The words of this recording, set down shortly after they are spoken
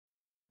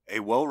A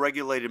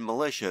well-regulated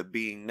militia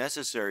being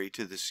necessary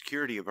to the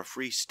security of a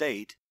free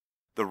state,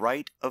 the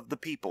right of the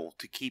people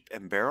to keep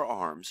and bear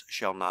arms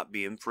shall not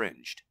be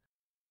infringed.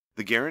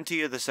 The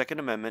guarantee of the Second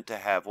Amendment to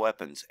have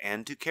weapons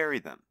and to carry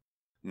them.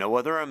 No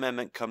other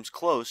amendment comes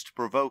close to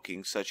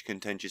provoking such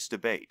contentious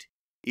debate.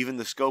 Even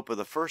the scope of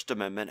the First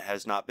Amendment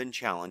has not been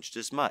challenged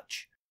as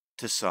much.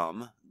 To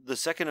some, the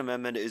Second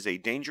Amendment is a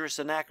dangerous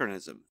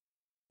anachronism.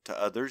 To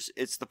others,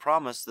 it's the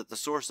promise that the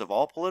source of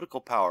all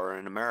political power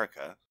in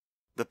America,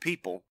 the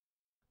people,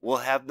 will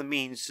have the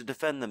means to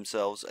defend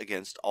themselves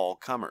against all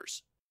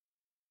comers.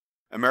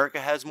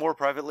 America has more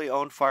privately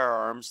owned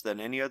firearms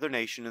than any other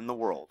nation in the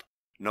world.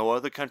 No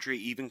other country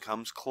even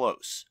comes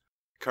close.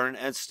 Current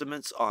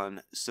estimates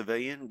on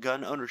civilian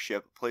gun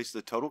ownership place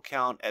the total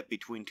count at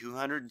between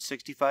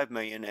 265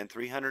 million and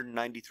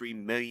 393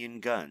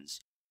 million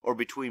guns, or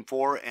between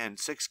 4 and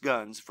 6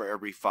 guns for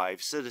every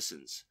 5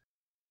 citizens.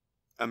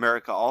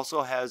 America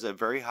also has a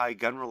very high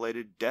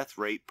gun-related death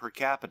rate per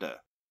capita,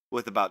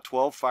 with about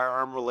 12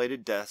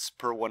 firearm-related deaths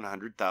per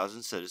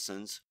 100,000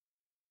 citizens,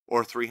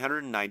 or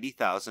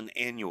 390,000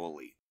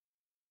 annually.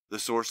 The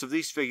source of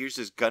these figures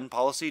is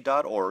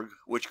gunpolicy.org,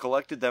 which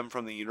collected them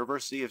from the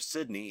University of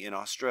Sydney in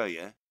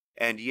Australia,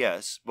 and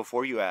yes,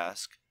 before you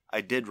ask,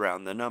 I did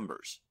round the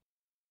numbers.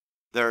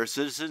 There are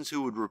citizens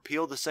who would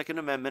repeal the Second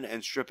Amendment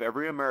and strip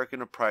every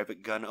American of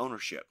private gun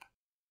ownership.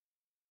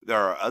 There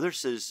are other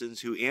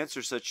citizens who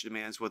answer such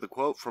demands with a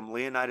quote from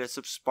Leonidas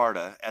of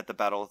Sparta at the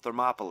Battle of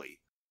Thermopylae.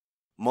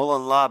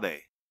 Molon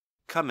labe,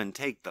 come and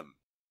take them.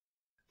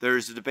 There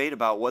is a debate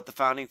about what the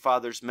Founding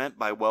Fathers meant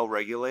by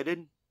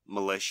well-regulated,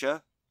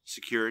 militia,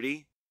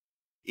 security,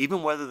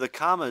 even whether the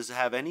commas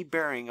have any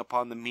bearing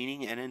upon the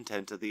meaning and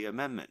intent of the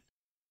amendment.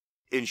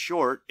 In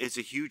short, it's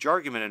a huge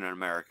argument in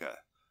America.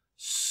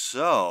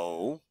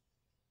 So,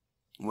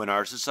 when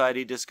our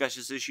society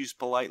discusses issues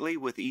politely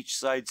with each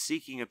side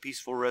seeking a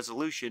peaceful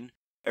resolution,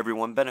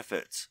 everyone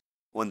benefits.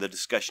 When the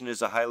discussion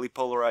is a highly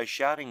polarized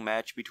shouting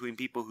match between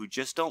people who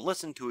just don't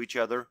listen to each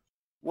other,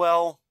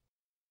 well,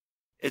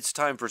 it's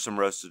time for some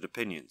roasted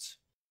opinions.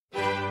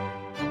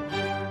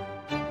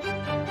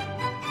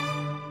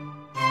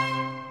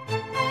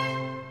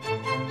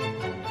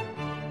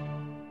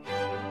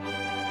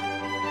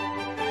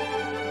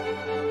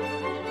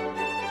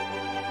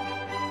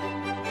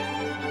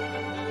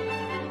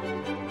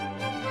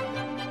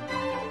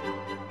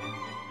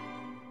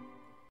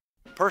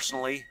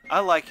 Personally, I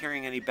like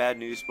hearing any bad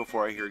news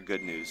before I hear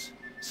good news,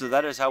 so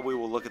that is how we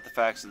will look at the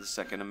facts of the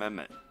Second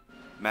Amendment.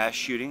 Mass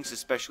shootings,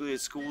 especially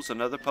at schools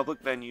and other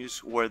public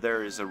venues where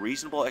there is a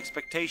reasonable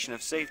expectation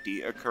of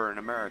safety, occur in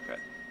America.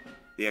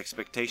 The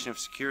expectation of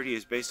security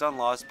is based on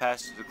laws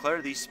passed to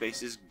declare these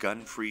spaces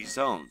gun-free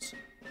zones,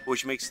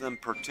 which makes them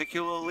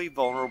particularly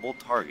vulnerable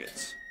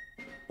targets.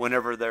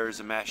 Whenever there is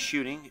a mass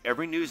shooting,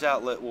 every news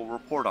outlet will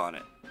report on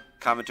it.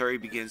 Commentary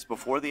begins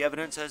before the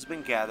evidence has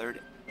been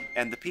gathered,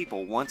 and the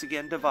people once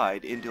again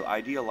divide into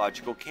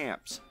ideological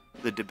camps.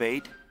 The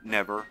debate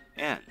never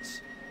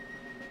ends.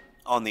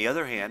 On the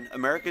other hand,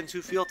 Americans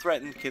who feel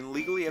threatened can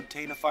legally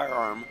obtain a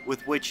firearm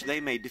with which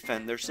they may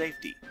defend their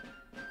safety.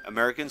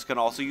 Americans can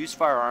also use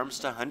firearms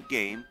to hunt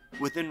game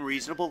within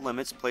reasonable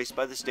limits placed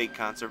by the State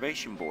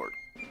Conservation Board.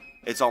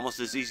 It's almost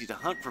as easy to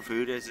hunt for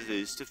food as it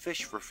is to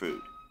fish for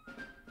food.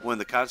 When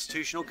the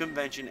Constitutional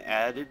Convention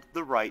added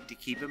the right to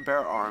keep and bear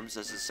arms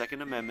as the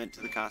Second Amendment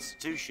to the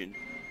Constitution,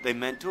 they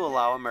meant to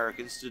allow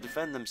Americans to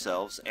defend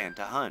themselves and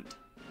to hunt.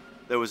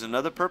 There was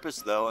another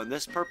purpose, though, and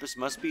this purpose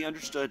must be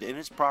understood in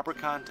its proper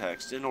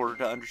context in order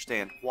to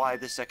understand why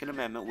the Second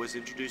Amendment was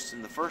introduced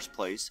in the first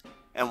place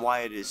and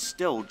why it is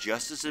still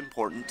just as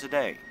important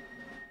today.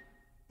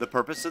 The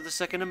purpose of the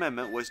Second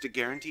Amendment was to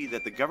guarantee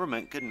that the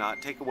government could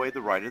not take away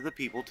the right of the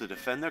people to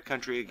defend their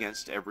country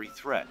against every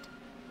threat,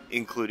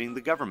 including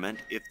the government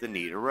if the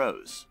need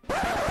arose.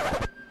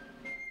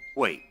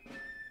 Wait,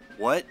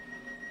 what?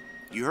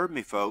 You heard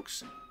me,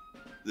 folks.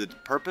 The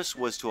purpose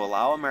was to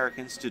allow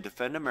Americans to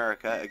defend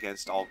America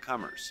against all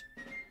comers.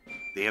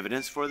 The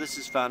evidence for this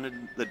is found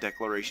in the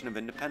Declaration of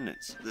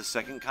Independence. The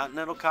Second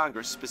Continental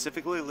Congress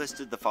specifically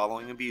listed the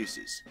following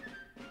abuses.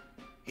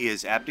 He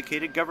has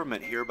abdicated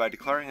government here by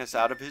declaring us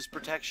out of his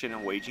protection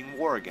and waging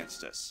war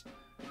against us.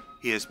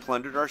 He has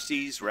plundered our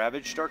seas,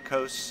 ravaged our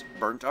coasts,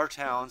 burnt our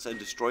towns, and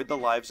destroyed the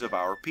lives of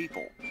our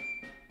people.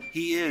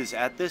 He is,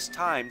 at this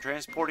time,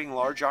 transporting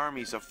large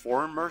armies of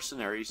foreign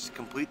mercenaries to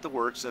complete the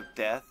works of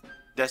death,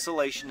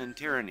 desolation, and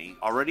tyranny,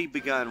 already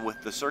begun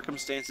with the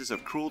circumstances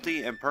of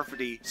cruelty and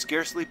perfidy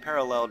scarcely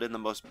paralleled in the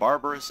most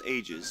barbarous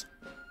ages,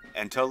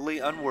 and totally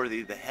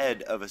unworthy the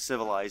head of a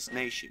civilized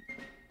nation.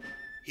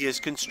 He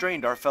has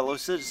constrained our fellow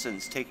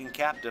citizens taken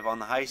captive on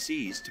the high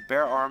seas to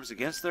bear arms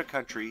against their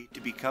country, to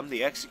become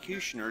the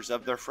executioners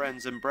of their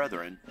friends and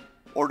brethren,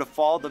 or to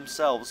fall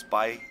themselves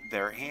by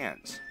their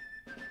hands.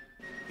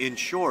 In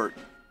short,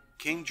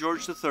 King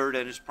George III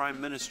and his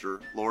Prime Minister,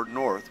 Lord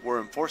North,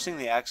 were enforcing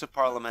the Acts of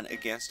Parliament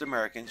against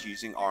Americans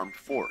using armed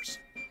force.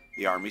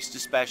 The armies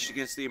dispatched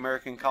against the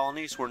American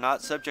colonies were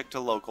not subject to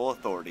local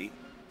authority.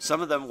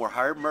 Some of them were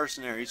hired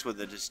mercenaries with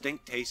a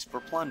distinct taste for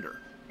plunder.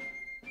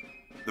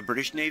 The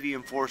British Navy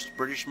enforced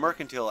British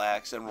mercantile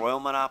acts and royal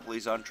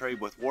monopolies on trade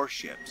with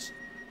warships,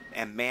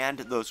 and manned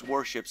those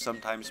warships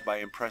sometimes by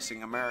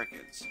impressing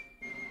Americans.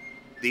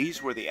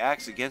 These were the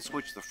acts against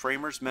which the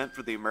framers meant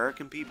for the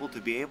American people to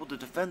be able to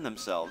defend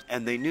themselves,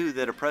 and they knew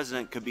that a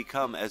president could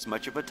become as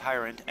much of a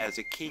tyrant as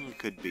a king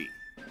could be.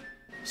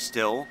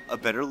 Still, a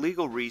better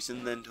legal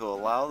reason than to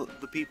allow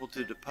the people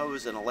to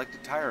depose an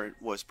elected tyrant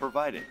was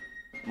provided.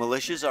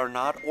 Militias are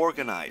not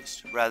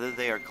organized, rather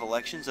they are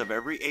collections of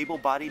every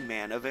able-bodied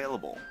man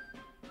available.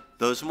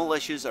 Those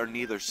militias are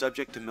neither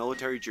subject to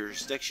military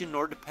jurisdiction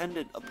nor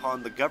dependent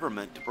upon the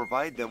government to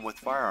provide them with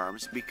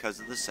firearms because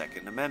of the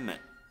Second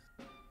Amendment.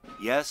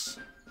 Yes,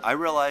 I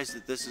realize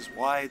that this is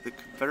why the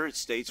Confederate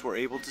States were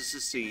able to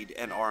secede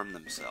and arm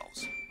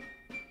themselves.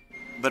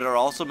 But it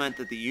also meant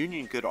that the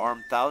Union could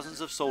arm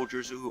thousands of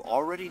soldiers who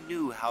already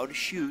knew how to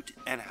shoot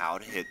and how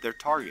to hit their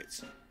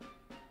targets.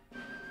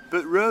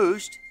 But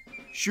Roast,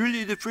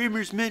 surely the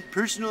framers meant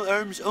personal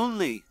arms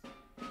only.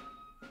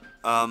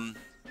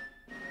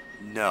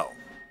 No.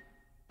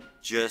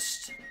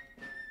 Just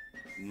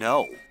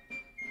no.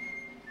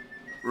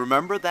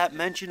 Remember that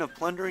mention of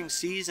plundering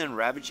seas and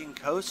ravaging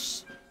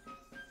coasts?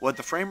 What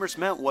the framers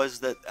meant was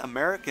that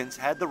Americans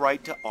had the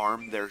right to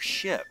arm their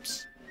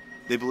ships.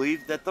 They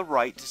believed that the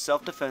right to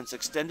self-defense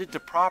extended to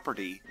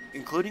property,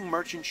 including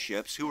merchant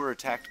ships who were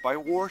attacked by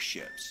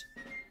warships.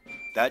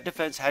 That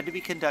defense had to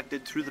be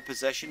conducted through the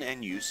possession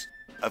and use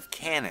of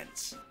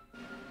cannons.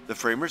 The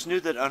framers knew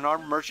that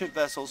unarmed merchant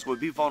vessels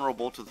would be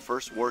vulnerable to the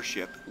first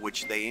warship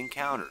which they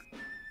encountered.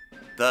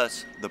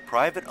 Thus, the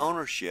private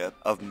ownership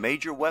of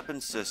major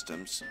weapon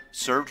systems,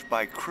 served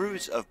by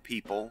crews of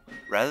people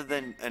rather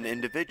than an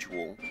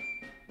individual,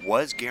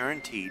 was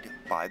guaranteed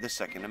by the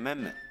Second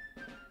Amendment.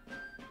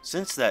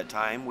 Since that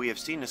time, we have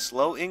seen a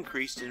slow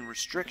increase in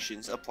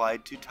restrictions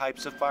applied to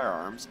types of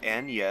firearms,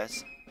 and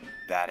yes,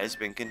 that has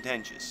been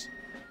contentious.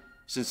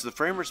 Since the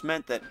framers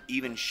meant that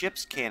even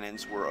ships'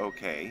 cannons were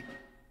okay,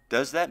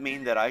 does that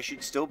mean that I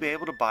should still be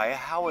able to buy a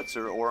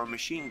howitzer or a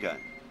machine gun?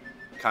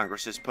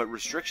 Congress has put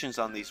restrictions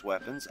on these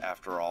weapons,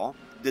 after all.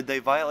 Did they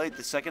violate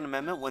the Second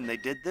Amendment when they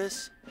did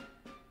this?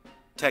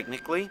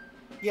 Technically,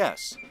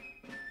 yes.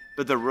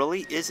 But there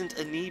really isn't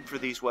a need for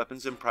these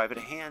weapons in private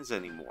hands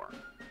anymore.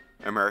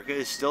 America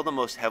is still the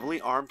most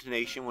heavily armed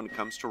nation when it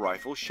comes to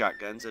rifles,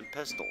 shotguns, and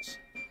pistols.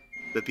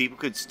 The people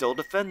could still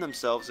defend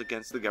themselves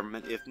against the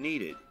government if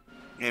needed,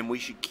 and we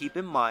should keep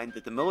in mind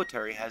that the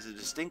military has a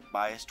distinct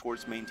bias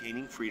towards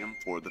maintaining freedom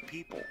for the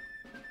people.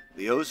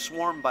 The oaths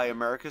sworn by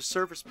America's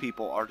service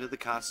people are to the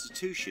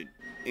Constitution,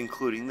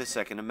 including the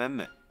Second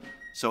Amendment.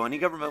 So any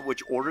government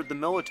which ordered the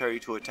military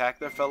to attack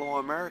their fellow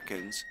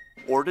Americans,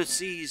 or to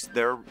seize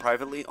their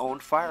privately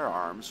owned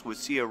firearms, would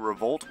see a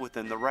revolt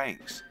within the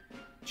ranks,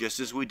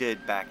 just as we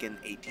did back in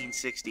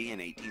 1860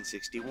 and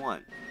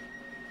 1861.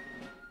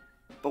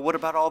 But what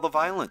about all the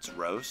violence,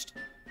 Roast?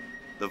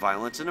 The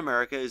violence in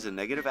America is a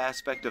negative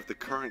aspect of the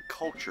current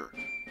culture,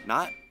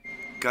 not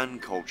gun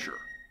culture.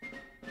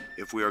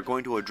 If we are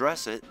going to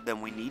address it,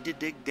 then we need to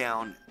dig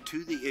down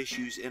to the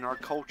issues in our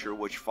culture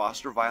which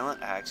foster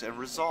violent acts and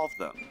resolve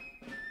them.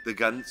 The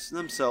guns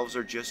themselves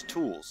are just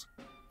tools.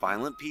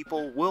 Violent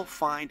people will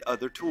find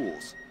other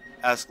tools.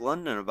 Ask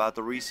London about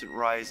the recent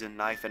rise in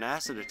knife and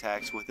acid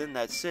attacks within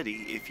that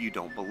city if you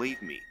don't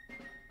believe me.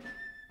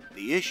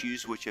 The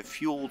issues which have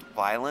fueled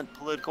violent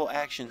political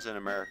actions in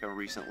America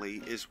recently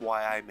is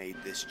why I made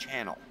this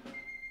channel.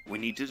 We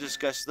need to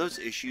discuss those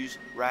issues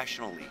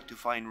rationally to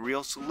find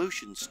real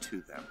solutions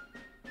to them.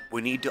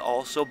 We need to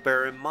also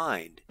bear in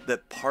mind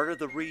that part of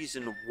the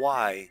reason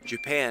why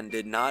Japan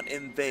did not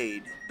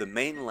invade the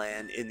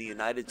mainland in the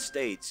United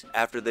States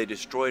after they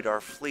destroyed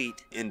our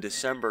fleet in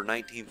December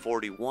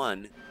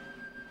 1941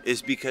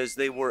 is because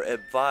they were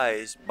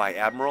advised by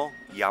Admiral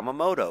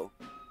Yamamoto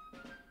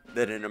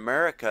that in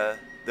America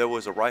there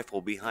was a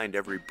rifle behind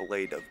every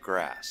blade of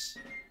grass.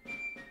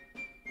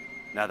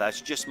 Now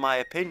that's just my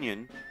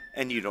opinion,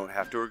 and you don't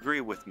have to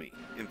agree with me.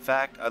 In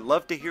fact, I'd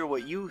love to hear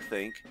what you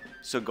think,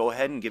 so go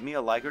ahead and give me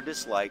a like or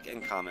dislike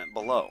and comment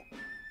below.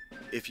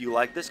 If you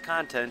like this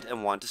content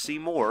and want to see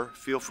more,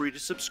 feel free to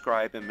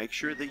subscribe and make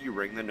sure that you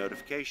ring the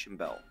notification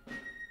bell.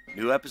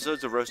 New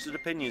episodes of Roasted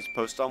Opinions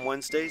post on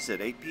Wednesdays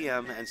at 8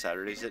 p.m. and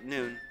Saturdays at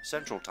noon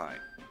Central Time.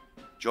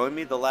 Join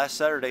me the last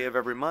Saturday of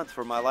every month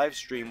for my live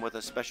stream with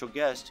a special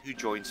guest who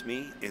joins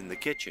me in the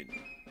kitchen.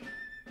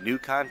 New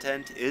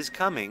content is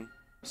coming,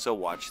 so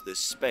watch this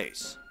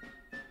space.